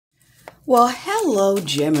Well, hello,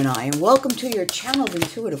 Gemini, and welcome to your channel's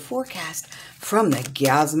intuitive forecast from the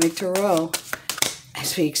Gasmic Tarot.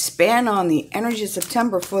 As we expand on the energy of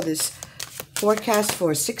September for this forecast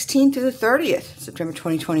for 16th to the 30th, September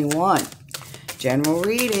 2021. General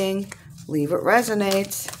reading. Leave what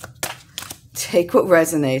resonates. Take what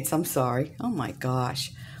resonates. I'm sorry. Oh my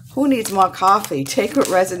gosh. Who needs more coffee? Take what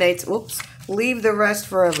resonates. Whoops. Leave the rest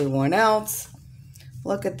for everyone else.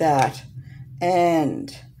 Look at that.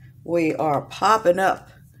 And we are popping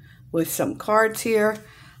up with some cards here.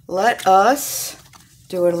 Let us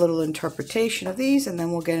do a little interpretation of these, and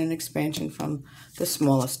then we'll get an expansion from the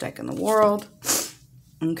smallest deck in the world.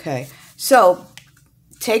 Okay, so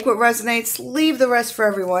take what resonates, leave the rest for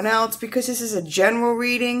everyone else, because this is a general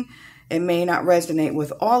reading. It may not resonate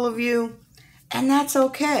with all of you, and that's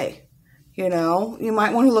okay. You know, you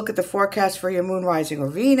might want to look at the forecast for your moon, rising, or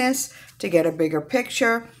Venus to get a bigger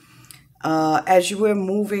picture as you are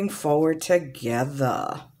moving forward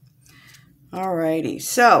together. Alrighty,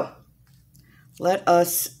 so let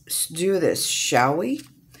us do this, shall we?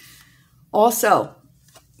 Also,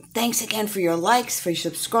 thanks again for your likes, for your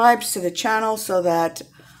subscribes to the channel, so that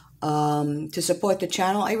to support the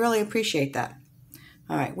channel. I really appreciate that.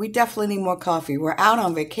 All right, we definitely need more coffee. We're out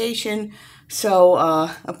on vacation, so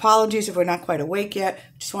apologies if we're not quite awake yet.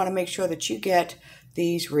 Just want to make sure that you get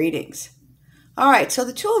these readings. All right, so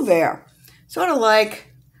the Two of Air, sort of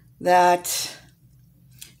like that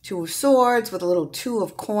Two of Swords with a little Two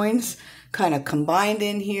of Coins kind of combined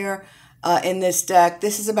in here in this deck.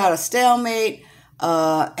 This is about a stalemate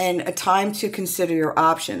and a time to consider your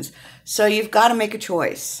options. So you've got to make a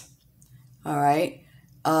choice, all right?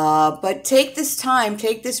 But take this time,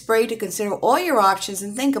 take this break to consider all your options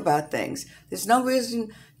and think about things. There's no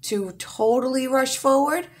reason to totally rush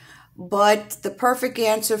forward, but the perfect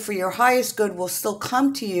answer for your highest good will still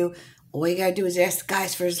come to you. All you got to do is ask the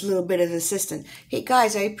guys for a little bit of assistance. Hey,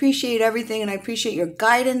 guys, I appreciate everything, and I appreciate your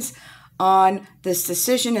guidance on this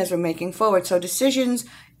decision as we're making forward. So decisions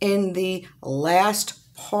in the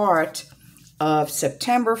last part of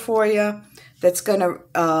September for you that's going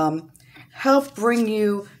to help bring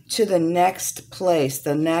you to the next place,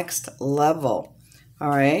 the next level. All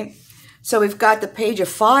right. So we've got the Page of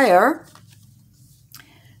Fire.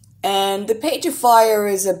 And the Page of Fire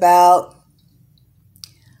is about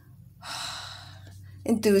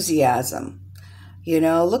enthusiasm. You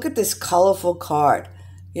know, look at this colorful card.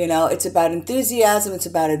 You know, it's about enthusiasm. It's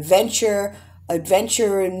about adventure,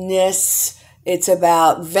 adventureness. It's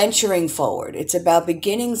about venturing forward. It's about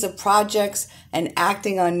beginnings of projects and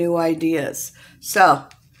acting on new ideas. So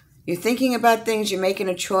you're thinking about things, you're making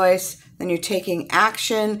a choice, then you're taking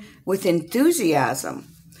action with enthusiasm.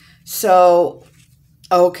 So,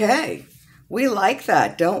 okay, we like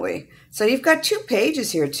that, don't we? So you've got two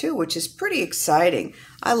pages here too, which is pretty exciting.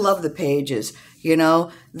 I love the pages. You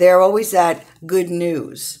know, they're always that good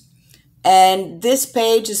news. And this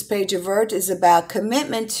Page of Earth, is about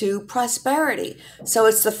commitment to prosperity. So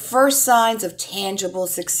it's the first signs of tangible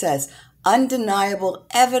success, undeniable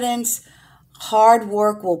evidence. Hard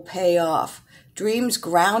work will pay off. Dreams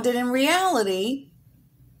grounded in reality,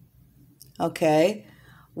 okay,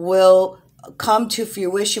 will come to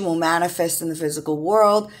fruition, will manifest in the physical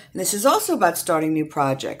world. And this is also about starting new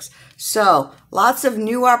projects. So lots of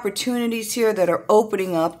new opportunities here that are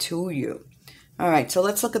opening up to you. All right, so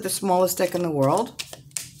let's look at the smallest deck in the world.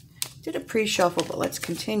 Did a pre-shuffle, but let's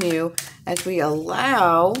continue as we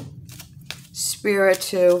allow Spirit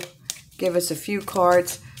to give us a few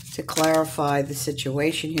cards to clarify the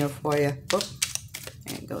situation here for you. Oop,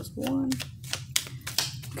 and it goes one.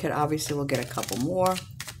 Okay, obviously we'll get a couple more.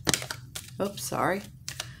 Oops, sorry.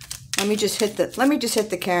 Let me just hit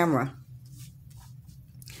the camera.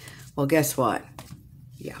 Well, guess what?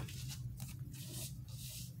 Yeah.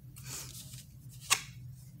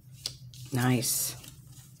 Nice.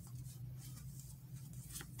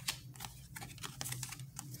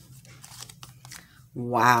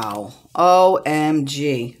 Wow.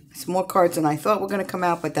 OMG. It's more cards than I thought were going to come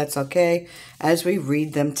out, but that's okay as we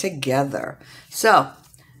read them together. So,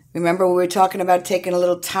 remember we were talking about taking a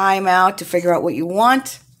little time out to figure out what you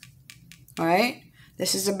want? All right?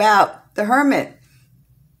 This is about the Hermit.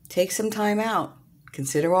 Take some time out.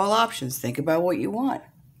 Consider all options. Think about what you want.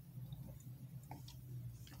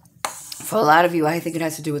 For a lot of you, I think it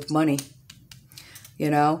has to do with money. You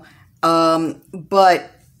know?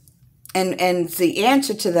 But, and the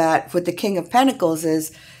answer to that with the King of Pentacles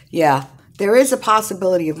is, yeah, there is a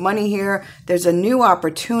possibility of money here. There's a new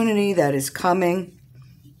opportunity that is coming.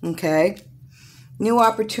 Okay, new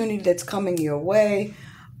opportunity that's coming your way,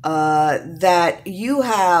 that you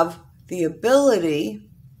have the ability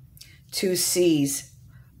to seize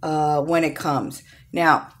when it comes.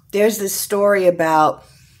 Now, there's this story about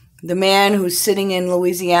the man who's sitting in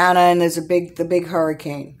Louisiana and there's the big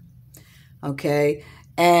hurricane, okay?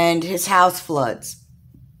 And his house floods,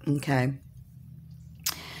 okay?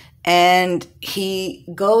 And he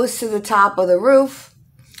goes to the top of the roof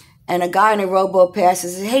and a guy in a rowboat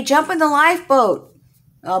passes and says, hey, jump in the lifeboat.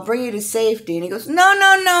 I'll bring you to safety. And he goes, no,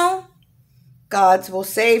 no, no. Gods will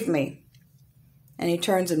save me. And he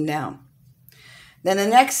turns him down. Then the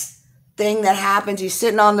next thing that happens, he's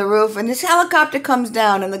sitting on the roof and this helicopter comes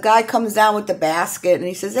down and the guy comes down with the basket and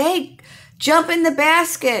he says, hey, jump in the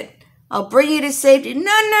basket. I'll bring you to safety. No,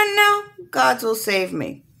 no, no. Gods will save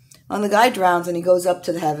me. And the guy drowns and he goes up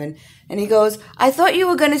to heaven and he goes, I thought you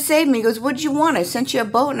were going to save me. He goes, what'd you want? I sent you a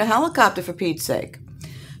boat and a helicopter for Pete's sake.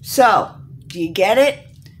 So, do you get it?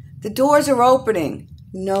 The doors are opening.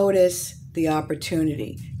 Notice the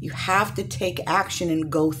opportunity. You have to take action and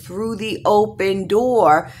go through the open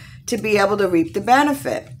door to be able to reap the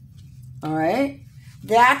benefit. All right?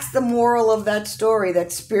 That's the moral of that story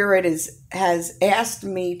that Spirit has asked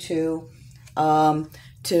me to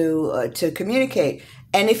communicate.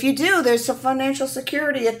 And if you do, there's some financial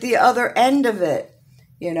security at the other end of it.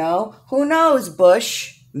 You know, who knows,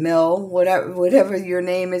 Bush, Mill, whatever your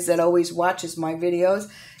name is that always watches my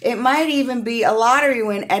videos. It might even be a lottery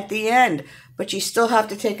win at the end, but you still have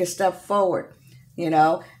to take a step forward, you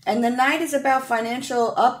know. And the night is about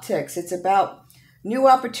financial upticks. It's about new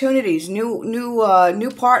opportunities,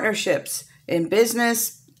 new partnerships in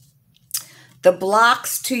business. The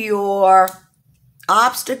blocks to your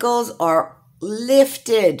obstacles are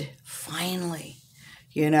lifted, finally,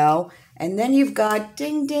 you know. And then you've got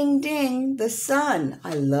ding, ding, ding, the sun.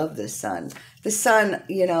 I love the sun. The sun,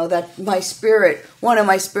 you know, that one of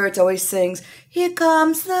my spirits always sings, here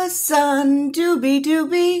comes the sun, doobie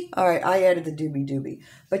doobie. All right, I added the doobie doobie.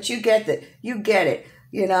 But you get it. You get it.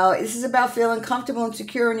 You know, this is about feeling comfortable and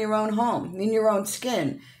secure in your own home, in your own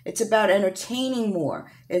skin. It's about entertaining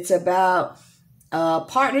more. It's about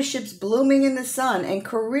partnerships blooming in the sun and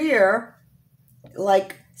career.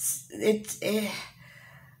 Like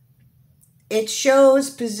it shows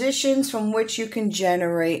positions from which you can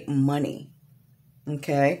generate money.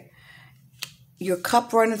 Okay? Your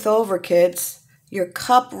cup runneth over, kids. Your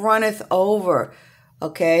cup runneth over.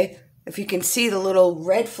 Okay? If you can see the little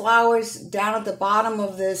red flowers down at the bottom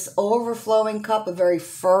of this overflowing cup, a very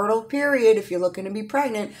fertile period if you're looking to be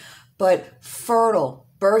pregnant, but fertile,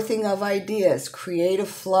 birthing of ideas, creative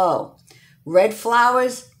flow. Red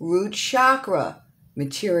flowers, root chakra,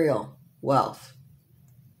 material, wealth,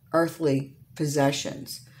 earthly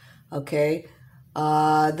possessions. Okay?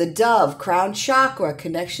 The dove, crown chakra,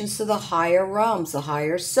 connections to the higher realms, the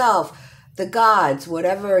higher self, the gods,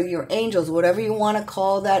 whatever, your angels, whatever you want to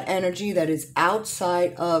call that energy that is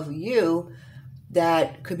outside of you,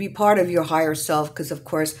 that could be part of your higher self, because of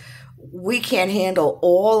course we can't handle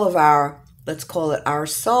all of our, let's call it our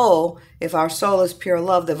soul. If our soul is pure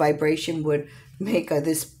love, the vibration would make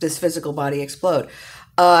this physical body explode.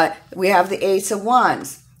 We have the Ace of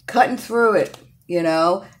Wands, cutting through it, you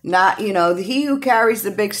know, not, you know, he who carries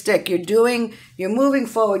the big stick. You're moving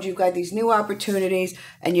forward. You've got these new opportunities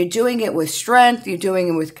and you're doing it with strength. You're doing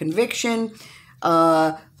it with conviction.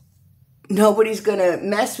 Nobody's going to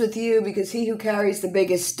mess with you because he who carries the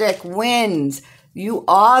biggest stick wins. You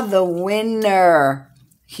are the winner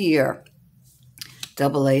here.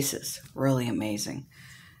 Double aces. Really amazing.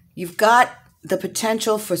 You've got the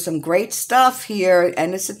potential for some great stuff here.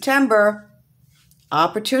 End of September.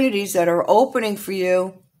 Opportunities that are opening for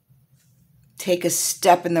you. Take a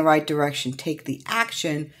step in the right direction. Take the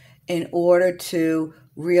action in order to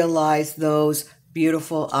realize those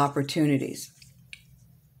beautiful opportunities.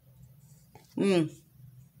 All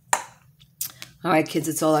right, kids,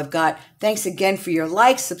 that's all I've got. Thanks again for your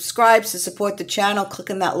likes, subscribes to support the channel. Click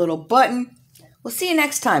on that little button. We'll see you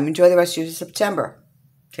next time. Enjoy the rest of your September.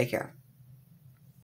 Take care.